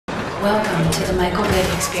Welcome to the Michael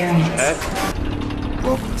Vick experience.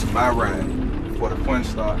 Welcome to my ride. Before the fun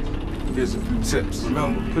starts, here's a few tips.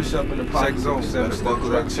 Remember, push up in the pocket zone, 7 step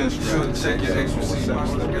correct chin strap. Check your extra seat.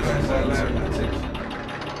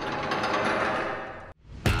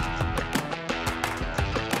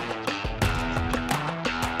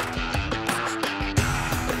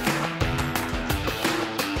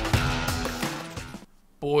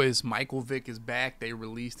 Boys, Michael Vick is back. They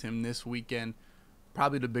released him this weekend.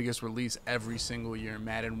 Probably the biggest release every single year in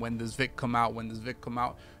Madden. When does Vick come out? When does Vick come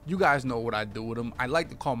out? You guys know what I do with him. I like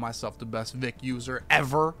to call myself the best Vick user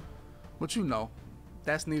ever. But you know,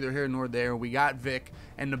 that's neither here nor there. We got Vick.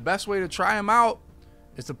 And the best way to try him out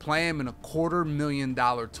is to play him in a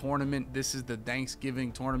 $250,000 tournament. This is the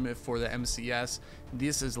Thanksgiving tournament for the MCS.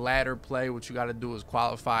 This is ladder play. What you got to do is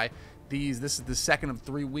qualify. This is the second of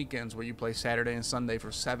 3 weekends where you play Saturday and Sunday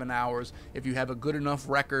for 7 hours. If you have a good enough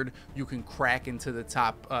record, you can crack into the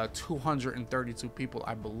top 232 people,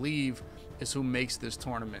 I believe, is who makes this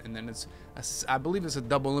tournament. And then I believe it's a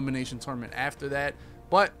double elimination tournament after that.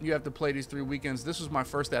 But you have to play these 3 weekends. This was my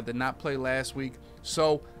first day. I did not play last week,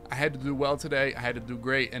 so I had to do well today. I had to do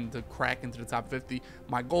great and to crack into the top 50.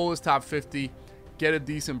 My goal is top 50. Get a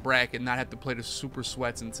decent bracket, not have to play the super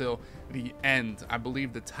sweats until the end. I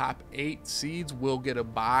believe the top 8 seeds will get a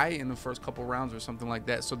bye in the first couple rounds or something like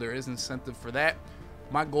that, so there is incentive for that.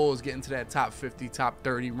 My goal is getting to that top 50, top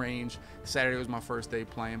 30 range. Saturday was my first day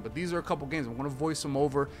playing, but these are a couple games. I'm going to voice them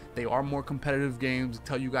over. They are more competitive games,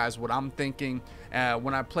 tell you guys what I'm thinking.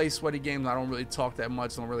 When I play sweaty games, I don't really talk that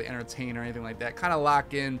much, don't really entertain or anything like that. Kind of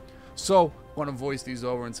lock in. So I'm going to voice these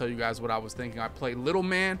over and tell you guys what I was thinking. I played Little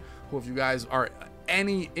Man, who, if you guys are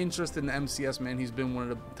any interest in the MCS, man, he's been one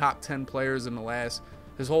of the top 10 players in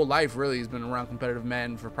his whole life, really. He's been around competitive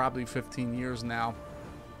Madden for probably 15 years now.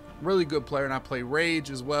 Really good player. And I play Rage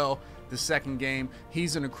as well, the second game.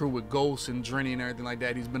 He's in a crew with Ghost and Drenny and everything like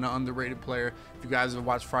that. He's been an underrated player. If you guys have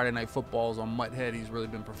watched Friday Night Footballs on Mutthead, he's really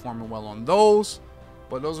been performing well on those.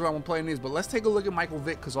 But those are how I'm playing these. But let's take a look at Michael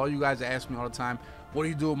Vick, because all you guys ask me all the time, what do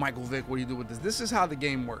you do with Michael Vick? What do you do with this? This is how the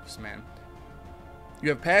game works, man. You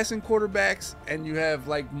have passing quarterbacks and you have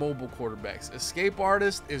like mobile quarterbacks. Escape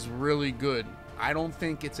Artist is really good. I don't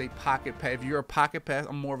think it's a pocket pass. If you're a pocket pass,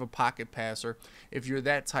 I'm more of a pocket passer. If you're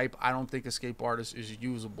that type, I don't think Escape Artist is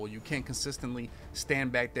usable. You can't consistently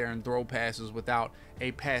stand back there and throw passes without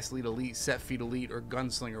a pass lead elite, set feet elite, or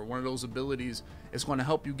gunslinger. One of those abilities is going to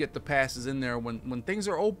help you get the passes in there when things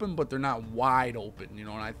are open, but they're not wide open, you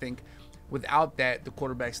know. And I think without that, the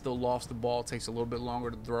quarterback still lost the ball. It takes a little bit longer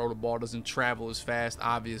to throw. The ball doesn't travel as fast,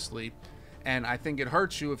 obviously. And I think it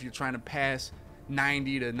hurts you if you're trying to pass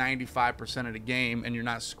 90 to 95% of the game and you're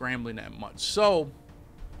not scrambling that much. So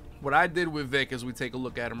what I did with Vick, as we take a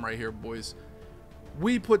look at him right here, boys,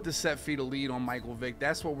 we put the set feet elite on Michael Vick.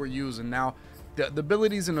 That's what we're using. Now, the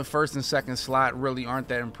abilities in the first and second slot really aren't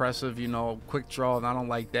that impressive. You know, quick draw, and I don't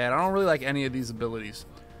like that. I don't really like any of these abilities.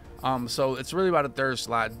 So it's really about a third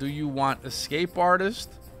slot. Do you want Escape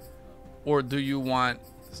Artist or do you want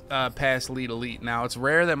Pass Lead Elite? Now, it's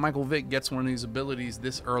rare that Michael Vick gets one of these abilities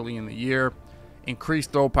this early in the year.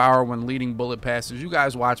 Increased throw power when leading bullet passes. You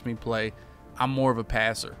guys watch me play. I'm more of a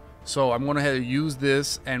passer. So I'm going to use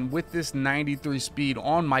this, and with this 93 speed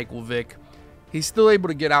on Michael Vick, he's still able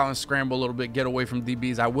to get out and scramble a little bit, get away from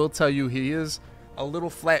DBs. I will tell you, he is a little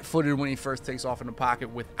flat-footed when he first takes off in the pocket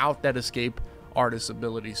without that Escape Artist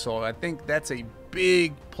ability. So I think that's a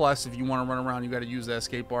big plus. If you want to run around, you got to use that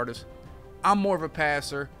Escape Artist. I'm more of a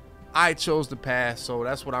passer. I chose to pass, so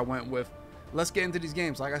that's what I went with. Let's get into these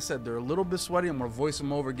games. Like I said, they're a little bit sweaty. I'm going to voice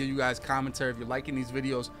them over, give you guys commentary. If you're liking these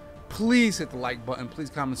videos, please hit the like button. Please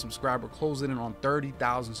comment, subscribe. We're closing in on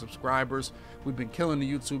 30,000 subscribers. We've been killing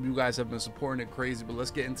the YouTube. You guys have been supporting it crazy, but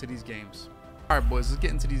let's get into these games. All right, boys, let's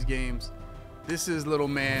get into these games. This is Little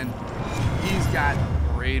Man. He's got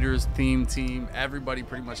Raiders theme team. Everybody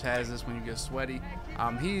pretty much has this when you get sweaty.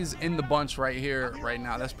 He's in the bunch right here, right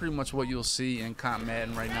now. That's pretty much what you'll see in Comp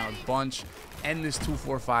Madden right now, is bunch and this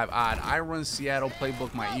 2-4-5 odd. I run Seattle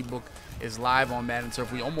Playbook. My ebook is live on Madden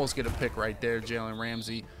Turf. We almost get a pick right there, Jalen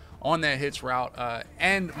Ramsey on that hitch route.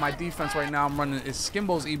 And my defense right now I'm running is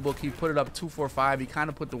Skimbo's ebook. He put it up 2-4-5. He kind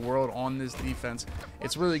of put the world on this defense.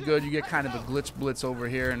 It's really good. You get kind of a glitch blitz over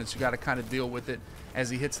here, and you got to kind of deal with it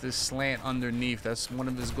as he hits this slant underneath. That's one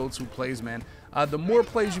of his go-to plays, man. The more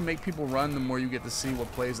plays you make people run, the more you get to see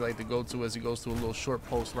what plays they like to go to as he goes to a little short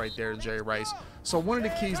post right there to Jerry Rice. So one of the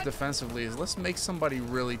keys defensively is let's make somebody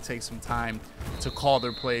really take some time to call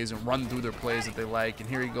their plays and run through their plays that they like. And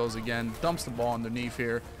here he goes again, dumps the ball underneath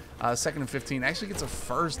here. 2nd and 15, actually gets a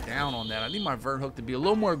first down on that. I need my vert hook to be a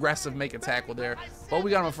little more aggressive, make a tackle there. But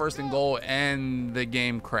we got him a 1st and goal, and the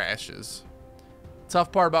game crashes.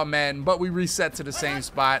 Tough part about Madden, but we reset to the same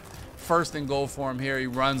spot. 1st and goal for him here. He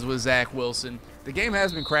runs with Zach Wilson. The game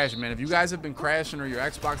has been crashing, man. If you guys have been crashing or your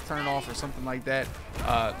Xbox turned off or something like that,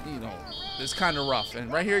 you know, it's kind of rough.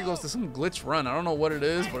 And right here he goes to some glitch run. I don't know what it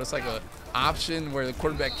is, but it's like a option where the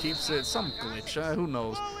quarterback keeps it. Some glitch, who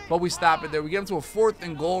knows? But we stop it there. We get him to a 4th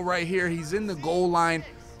and goal right here. He's in the goal line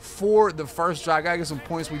for the first drive. Gotta get some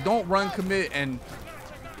points. We don't run commit, and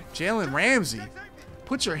Jalen Ramsey,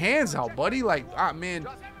 put your hands out, buddy. Like, man,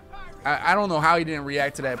 I don't know how he didn't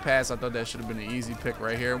react to that pass. I thought that should have been an easy pick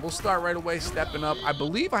right here. We'll start right away, stepping up. I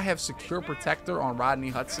believe I have secure protector on Rodney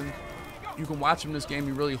Hudson. You can watch him this game.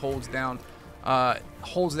 He really holds down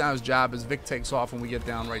his job as Vick takes off when we get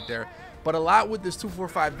down right there. But a lot with this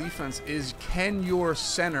 2-4-5 defense is, can your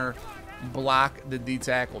center block the D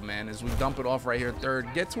tackle, man? As we dump it off right here,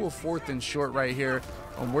 3rd, get to a 4th and short right here,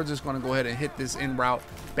 and we're just going to go ahead and hit this in route.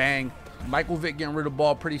 Bang. Michael Vick getting rid of the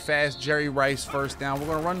ball pretty fast. Jerry Rice 1st down. We're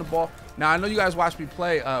going to run the ball. Now, I know you guys watch me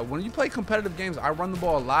play. When you play competitive games, I run the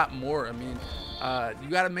ball a lot more. I mean,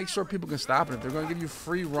 you got to make sure people can stop it. If they're going to give you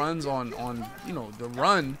free runs on you know, the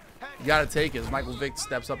run, you got to take it. As Michael Vick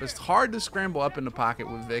steps up, it's hard to scramble up in the pocket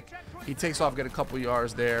with Vick. He takes off, get a couple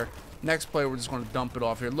yards there. Next play, we're just going to dump it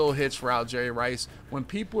off here. Little hitch route, Jerry Rice. When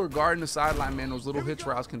people are guarding the sideline, man, those little hitch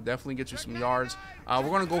routes can definitely get you some yards. We're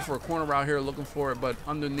going to go for a corner route here, looking for it, but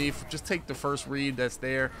underneath, just take the first read that's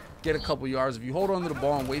there, get a couple yards. If you hold on to the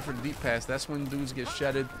ball and wait for the deep pass, that's when dudes get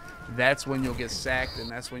shedded. That's when you'll get sacked, and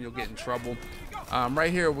that's when you'll get in trouble.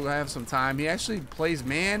 Right here, we'll have some time. He actually plays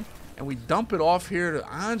man, and we dump it off here to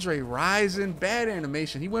Andre Rison. Bad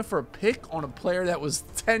animation. He went for a pick on a player that was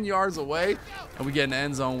 10 yards away, and we get in the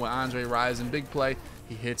end zone with Andre Rison. Big play.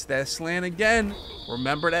 He hits that slant again.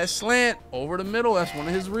 Remember that slant over the middle. That's one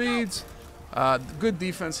of his reads. Good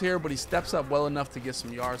defense here, but he steps up well enough to get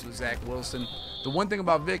some yards with Zach Wilson. The one thing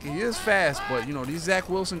about Vick, he is fast, but, you know, these Zach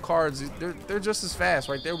Wilson cards, they're just as fast.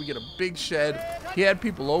 Right there, we get a big shed. He had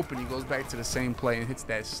people open. He goes back to the same play and hits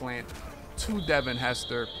that slant to Devin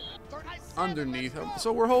Hester underneath.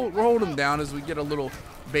 So we're holding him down as we get a little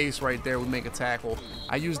base right there. We make a tackle.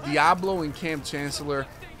 I used Diablo and Cam Chancellor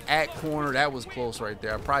at corner. That was close right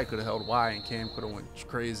there. I probably could have held Y, and Cam could have went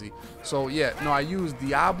crazy. So yeah, no, I used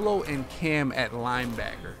Diablo and Cam at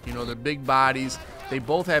linebacker. You know, they're big bodies. They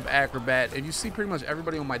both have acrobat, and you see pretty much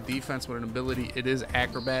everybody on my defense with an ability. It is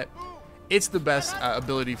acrobat. It's the best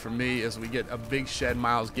ability for me as we get a big shed.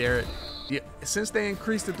 Myles Garrett. Since they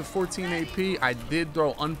increased it to 14 AP, I did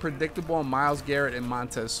throw unpredictable on Myles Garrett and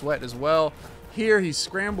Montez Sweat as well. Here he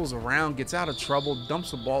scrambles around, gets out of trouble,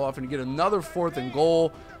 dumps the ball off, and you get another 4th and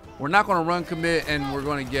goal. We're not going to run commit, and we're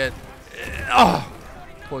going to get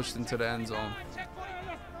pushed into the end zone.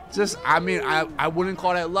 Just, I mean, I wouldn't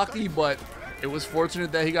call that lucky, but it was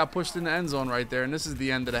fortunate that he got pushed in the end zone right there. And this is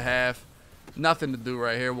the end of the half. Nothing to do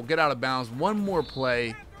right here. We'll get out of bounds. One more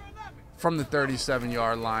play from the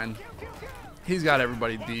 37-yard line. He's got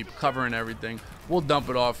everybody deep, covering everything. We'll dump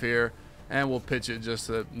it off here, and we'll pitch it just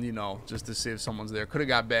to, you know, just to see if someone's there. Could have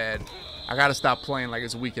got bad. I got to stop playing like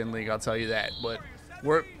it's a weekend league, I'll tell you that. But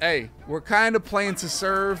we're kind of playing to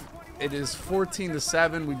serve. It is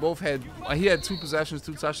 14-7. We both had, he had 2 possessions,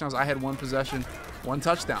 2 touchdowns. I had 1 possession, 1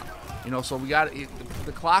 touchdown. You know, so we got it.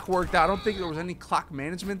 The clock worked out. I don't think there was any clock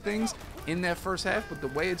management things in that first half, but the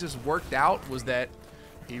way it just worked out was that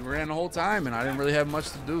he ran the whole time, and I didn't really have much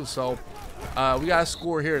to do. So we got a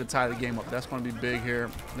score here to tie the game up. That's going to be big here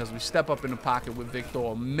as we step up in the pocket with Vick. Throw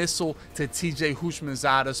a missile to TJ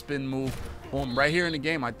Hushmanzada, spin move. Boom, right here in the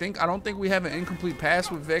game. I don't think we have an incomplete pass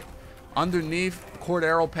with Vick. Underneath,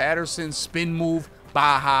 Cordero Patterson, spin move,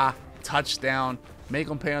 Baja, touchdown. Make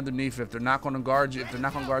them pay underneath. If they're not going to guard you,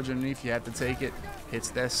 underneath, you have to take it. Hits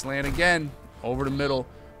that slant again over the middle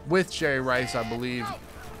with Jerry Rice, I believe.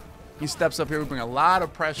 He steps up here. We bring a lot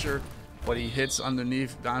of pressure, but he hits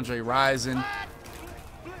underneath Andre Rison.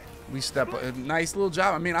 We step up. A nice little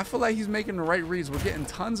job. I mean, I feel like he's making the right reads. We're getting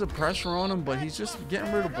tons of pressure on him, but he's just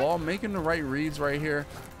getting rid of the ball, making the right reads right here.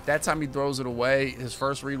 That time he throws it away. His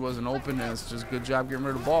first read wasn't open, and it's just good job getting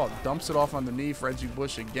rid of the ball. Dumps it off underneath. Reggie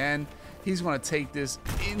Bush again. He's going to take this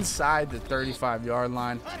inside the 35-yard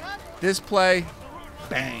line. This play,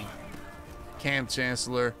 bang. Cam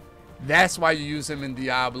Chancellor. That's why you use him in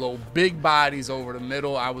Diablo. Big bodies over the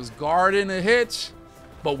middle. I was guarding a hitch.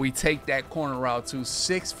 but we take that corner route too.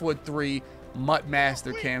 6'3" Mutt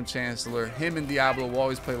Master Cam Chancellor. Him and Diablo will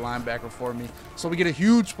always play linebacker for me. So we get a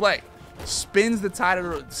huge play. Spins the tide of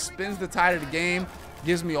the game.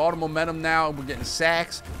 Gives me all the momentum now, and we're getting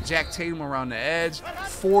sacks. Jack Tatum around the edge.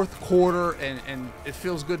 Fourth quarter, and it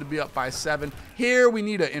feels good to be up by 7. Here we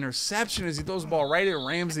need an interception as he throws the ball right at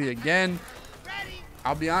Ramsey again.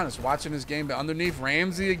 I'll be honest, watching this game, but underneath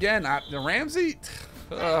Ramsey again. Ramsey,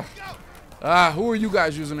 who are you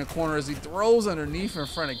guys using in the corner as he throws underneath in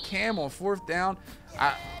front of Cam on 4th down?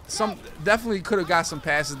 Definitely could have got some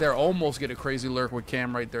passes there. Almost get a crazy lurk with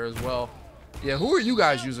Cam right there as well. Yeah, who are you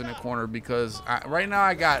guys using in the corner? Because right now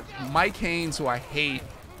I got Mike Haynes, who I hate,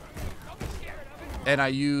 and I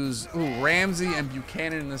use Ramsey and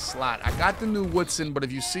Buchanan in the slot. I got the new Woodson, but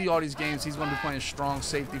if you see all these games, he's going to be playing strong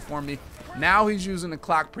safety for me. Now he's using the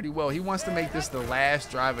clock pretty well. He wants to make this the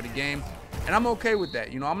last drive of the game, and I'm okay with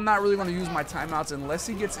that. You know, I'm not really going to use my timeouts unless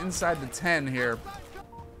he gets inside the 10 here.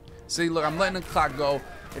 See, look, I'm letting the clock go.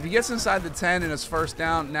 If he gets inside the 10 and it's 1st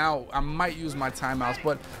down, now I might use my timeouts,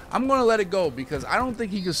 but I'm going to let it go because I don't think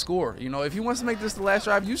he can score. You know, if he wants to make this the last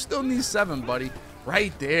drive, you still need 7, buddy.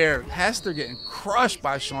 Right there. Hester getting crushed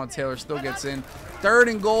by Sean Taylor, still gets in.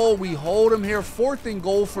 3rd and goal, we hold him here. 4th and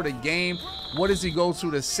goal for the game. What does he go to?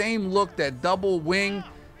 The same look, that double wing.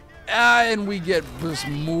 And we get just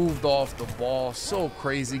moved off the ball. So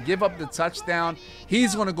crazy. Give up the touchdown.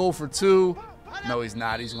 He's going to go for 2. No, he's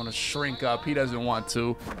not. He's going to shrink up. He doesn't want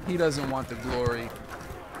to. He doesn't want the glory.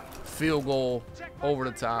 Field goal over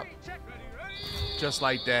the top. Just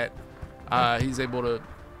like that. He's able to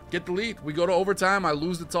get the lead. We go to overtime. I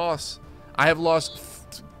lose the toss. I have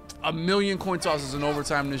lost a million coin tosses in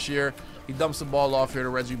overtime this year. He dumps the ball off here to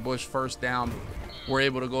Reggie Bush. 1st down. We're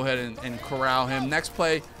able to go ahead and corral him. Next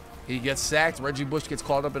play, he gets sacked. Reggie Bush gets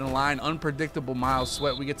called up in the line. Unpredictable Miles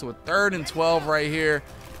Sweat. We get to a 3rd and 12 right here.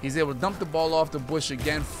 He's able to dump the ball off to Bush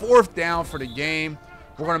again. 4th down for the game.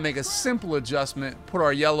 We're going to make a simple adjustment, put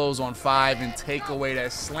our yellows on 5, and take away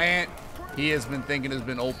that slant. He has been thinking it's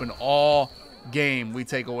been open all game. We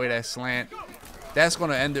take away that slant. That's going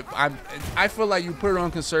to end it. I feel like you put it on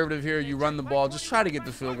conservative here. You run the ball. Just try to get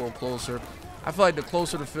the field goal closer. I feel like the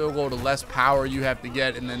closer the field goal, the less power you have to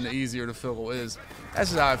get, and then the easier the field goal is. That's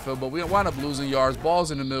just how I feel. But we wind up losing yards. Ball's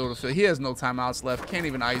in the middle of the field. He has no timeouts left. Can't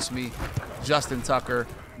even ice me. Justin Tucker.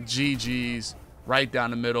 GG's right down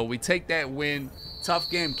the middle. We take that win. Tough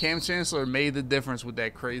game. Cam Chancellor made the difference with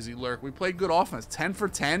that crazy lurk. We played good offense. 10 for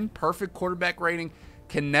 10. Perfect quarterback rating.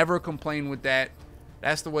 Can never complain with that.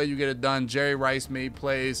 That's the way you get it done. Jerry Rice made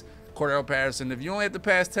plays. Cordero Patterson. If you only have to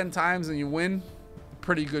pass 10 times and you win,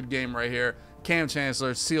 pretty good game right here. Cam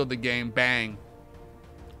Chancellor sealed the game. Bang.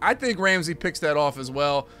 I think Ramsey picks that off as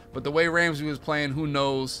well. But the way Ramsey was playing, who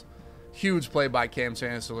knows? Huge play by Cam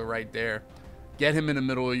Chancellor right there. Get him in the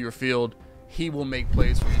middle of your field. He will make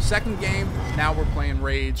plays for you. 2nd game, now we're playing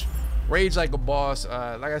Rage. Rage like a boss.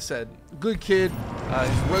 Like I said, good kid.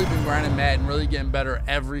 He's really been grinding Madden, really getting better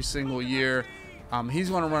every single year. He's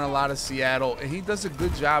going to run a lot of Seattle, and he does a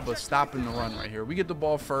good job of stopping the run right here. We get the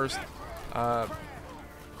ball first.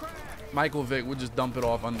 Michael Vick, we'll just dump it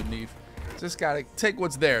off underneath. Just got to take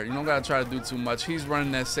what's there. You don't got to try to do too much. He's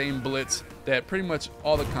running that same blitz that pretty much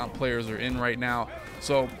all the comp players are in right now.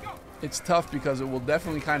 So it's tough because it will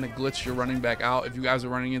definitely kind of glitch your running back out if you guys are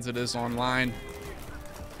running into this online.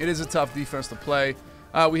 It is a tough defense to play.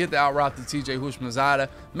 We hit the out route to TJ Hushmazada,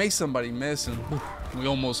 make somebody miss, and we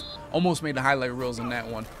almost made the highlight reels in that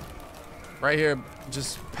one. Right here,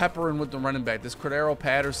 just peppering with the running back. This Cordero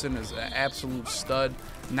Patterson is an absolute stud.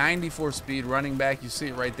 94 speed running back. You see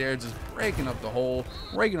it right there, just breaking up the hole,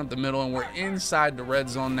 breaking up the middle, and we're inside the red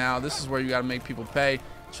zone now. This is where you got to make people pay.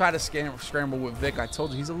 Try to scramble with Vick. I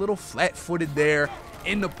told you he's a little flat-footed there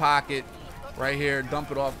in the pocket. Right here, dump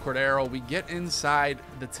it off Cordero. We get inside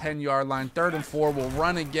the 10-yard line. 3rd and 4. We'll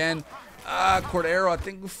run again. Cordero, I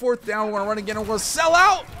think 4th down. We're going to run again. We're going to sell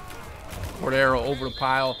out. Cordero over the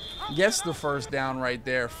pile. Gets the 1st down right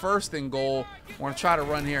there. 1st and goal. We're going to try to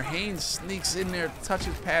run here. Haynes sneaks in there,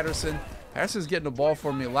 touches Patterson. Patterson's getting the ball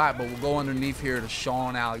for me a lot, but we'll go underneath here to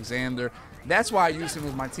Sean Alexander. That's why I use him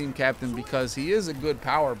as my team captain, because he is a good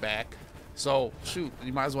power back. So, shoot,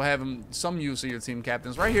 you might as well have him some use of your team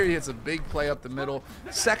captains. Right here, he hits a big play up the middle.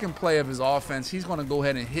 2nd play of his offense. He's going to go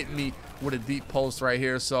ahead and hit me with a deep post right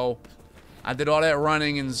here. So, I did all that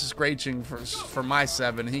running and scratching for my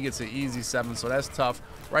 7. He gets an easy 7, so that's tough.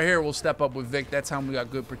 Right here, we'll step up with Vick. That time we got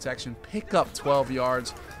good protection. Pick up 12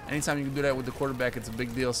 yards. Anytime you can do that with the quarterback, it's a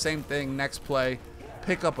big deal. Same thing, next play.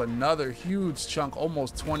 Pick up another huge chunk,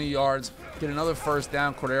 almost 20 yards. Get another 1st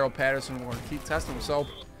down. Cordero Patterson, we're going to keep testing him. So,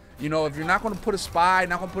 You know, if you're not going to put a spy,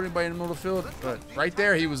 not going to put anybody in the middle of the field, but right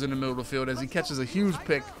there he was in the middle of the field as he catches a huge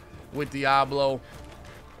pick with Diablo.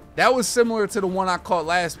 That was similar to the one I caught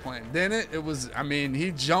last play, didn't it? It was, I mean,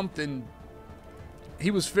 he jumped and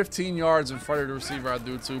he was 15 yards in front of the receiver I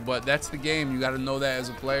do too, but that's the game. You got to know that as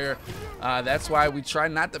a player. That's why we try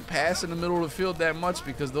not to pass in the middle of the field that much,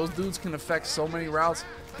 because those dudes can affect so many routes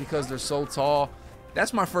because they're so tall.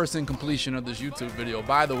 That's my first incompletion of this YouTube video,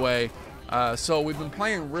 by the way. So we've been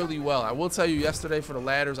playing really well. I will tell you, yesterday for the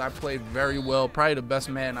ladders, I played very well. Probably the best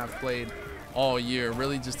Madden I've played all year.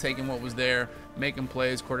 Really just taking what was there, making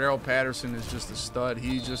plays. Cordero Patterson is just a stud.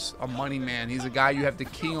 He's just a money man. He's a guy you have to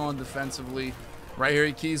key on defensively. Right here,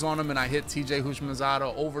 he keys on him, and I hit TJ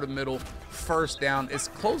Houshmandzadeh over the middle. First down. It's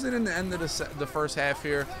closing in the end of the first half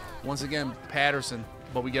here. Once again, Patterson.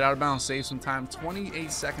 But we get out of bounds, save some time.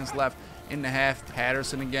 28 seconds left in the half.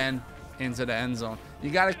 Patterson again into the end zone. You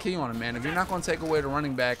got to key on him, man. If you're not going to take away the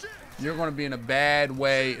running back, you're going to be in a bad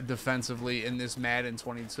way defensively in this Madden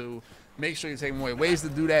 22. Make sure you take him away. Ways to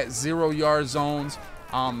do that: 0-yard zones,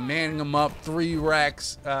 manning them up, 3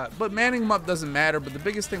 racks. But manning them up doesn't matter. But the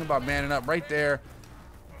biggest thing about manning up right there,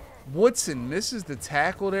 Woodson misses the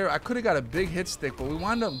tackle there. I could have got a big hit stick, but we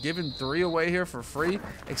wound up giving 3 away here for free,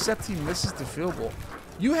 except he misses the field goal.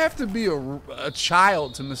 You have to be a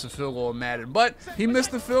child to miss a field goal in Madden, but he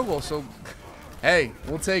missed the field goal, so hey,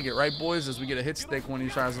 we'll take it, right, boys, as we get a hit stick when he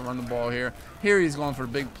tries to run the ball here. Here he's going for the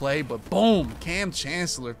big play, but boom, Cam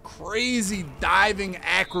Chancellor, crazy diving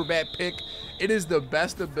acrobat pick. It is the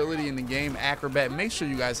best ability in the game, acrobat. Make sure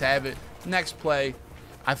you guys have it. Next play,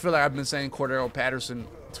 I feel like I've been saying Cordero Patterson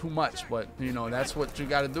too much, but, you know, that's what you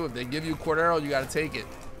got to do. If they give you Cordero, you got to take it.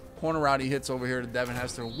 Corner route he hits over here to Devin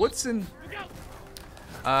Hester. Woodson,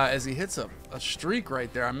 as he hits a streak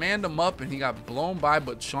right there. I manned him up, and he got blown by,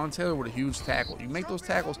 but Sean Taylor with a huge tackle. You make those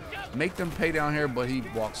tackles, make them pay down here, but he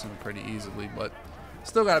walks in pretty easily. But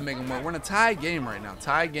still got to make them work. We're in a tie game right now.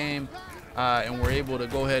 Tie game, and we're able to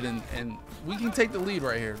go ahead and we can take the lead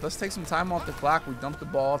right here. Let's take some time off the clock. We dumped the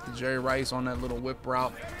ball off to Jerry Rice on that little whip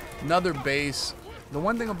route. Another base. The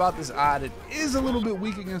one thing about this odd, it is a little bit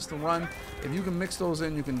weak against the run. If you can mix those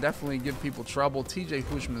in, you can definitely give people trouble. TJ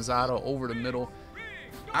Houshmandzadeh over the middle.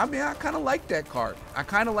 I mean, I kind of like that card.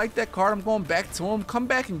 I'm going back to him. Come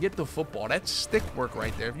back and get the football. That's stick work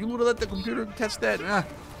right there. If you would have let the computer catch that,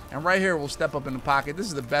 And right here, we'll step up in the pocket. This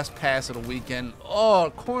is the best pass of the weekend.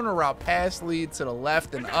 Oh, corner route pass lead to the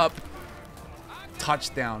left and up.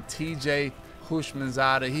 Touchdown. TJ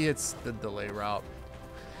Houshmandzadeh. He hits the delay route.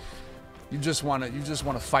 You just want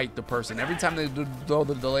to fight the person. Every time they do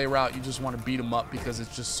the delay route, you just want to beat them up because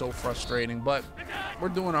it's just so frustrating. But we're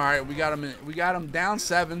doing all right. We got him down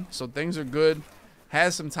 7, so things are good.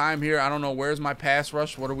 Has some time here. I don't know, where's my pass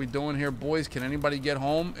rush? What are we doing here, boys? Can anybody get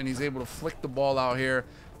home? And he's able to flick the ball out here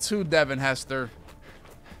to Devin Hester.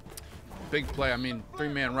 Big play. I mean,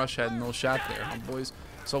 3-man rush had no shot there, huh, boys?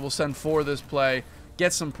 So we'll send 4 this play.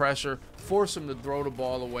 Get some pressure. Force him to throw the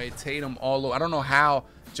ball away. Tatum all over. I don't know how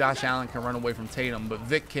Josh Allen can run away from Tatum, but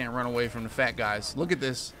Vick can't run away from the fat guys. Look at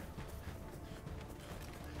this.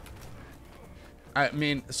 I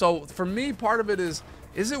mean, so for me, part of it is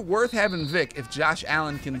it worth having Vick if Josh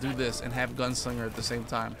Allen can do this and have Gunslinger at the same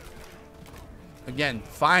time? Again,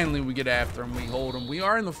 finally we get after him. We hold him. We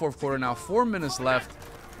are in the 4th quarter now. 4 minutes left.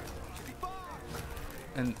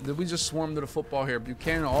 And did we just swarm to the football here?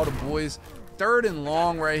 Buchanan, all the boys. 3rd and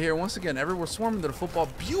long right here. Once again, we're swarming to the football.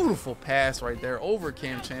 Beautiful pass right there over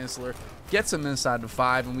Cam Chancellor. Gets him inside the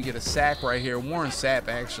 5, and we get a sack right here. Warren Sapp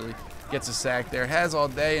actually gets a sack there. Has all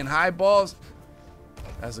day and high balls.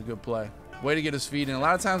 That's a good play. Way to get his feet in. A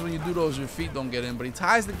lot of times when you do those, your feet don't get in, but he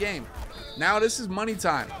ties the game. Now this is money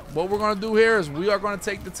time. What we're going to do here is we are going to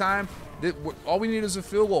take the time. All we need is a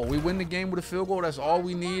field goal. We win the game with a field goal. That's all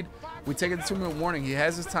we need. We take a 2-minute warning. He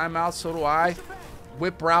has his timeout. So do I.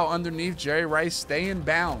 Whip route underneath. Jerry Rice, stay in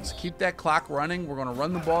bounds. Keep that clock running. We're going to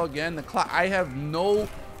run the ball again. The clock, the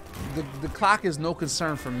clock is no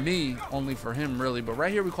concern for me, only for him really. But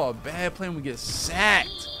right here we call a bad play and we get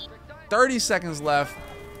sacked. 30 seconds left.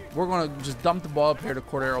 We're going to just dump the ball up here to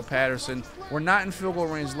Cordero Patterson. We're not in field goal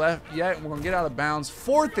range left yet. We're going to get out of bounds.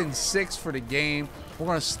 4th and 6 for the game. We're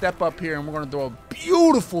going to step up here and we're going to throw a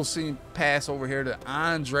beautiful seam pass over here to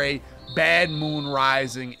Andre. Bad moon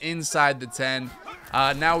rising inside the 10.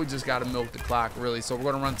 Now we just got to milk the clock, really. So we're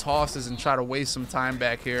going to run tosses and try to waste some time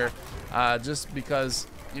back here just because,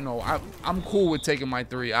 you know, I'm cool with taking my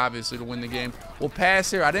 3, obviously, to win the game. We'll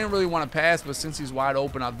pass here. I didn't really want to pass, but since he's wide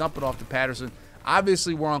open, I'll dump it off to Patterson.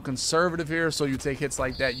 Obviously, we're on conservative here, so you take hits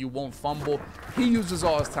like that, you won't fumble. He uses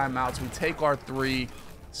all his timeouts. We take our 3.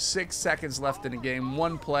 6 seconds left in the game.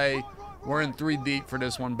 1 play. We're in 3 deep for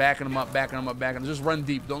this one. Backing them up, backing them up, backing them. Just run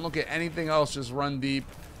deep. Don't look at anything else. Just run deep.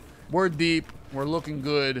 We're deep. We're looking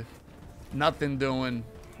good. Nothing doing.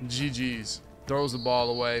 GG's. Throws the ball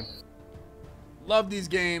away. Love these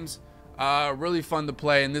games. Really fun to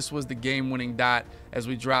play. And this was the game-winning dot as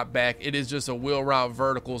we drop back. It is just a wheel route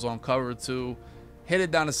verticals on cover 2. Hit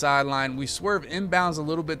it down the sideline. We swerve inbounds a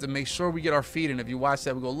little bit to make sure we get our feet in. If you watch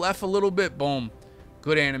that, we go left a little bit. Boom.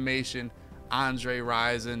 Good animation. Andre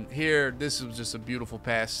rising. Here, this was just a beautiful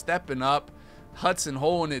pass. Stepping up. Hudson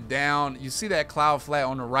holding it down. You see that cloud flat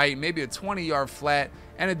on the right. Maybe a 20-yard flat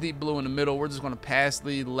and a deep blue in the middle. We're just going to pass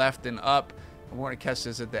lead left and up. And we're going to catch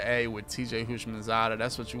this at the A with TJ Hushmanzada.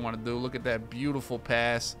 That's what you want to do. Look at that beautiful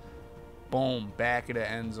pass. Boom. Back of the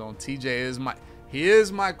end zone. TJ is my... He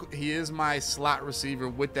is my slot receiver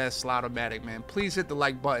with that slot-o-matic, man. Please hit the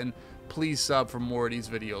like button. Please sub for more of these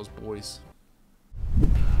videos, boys.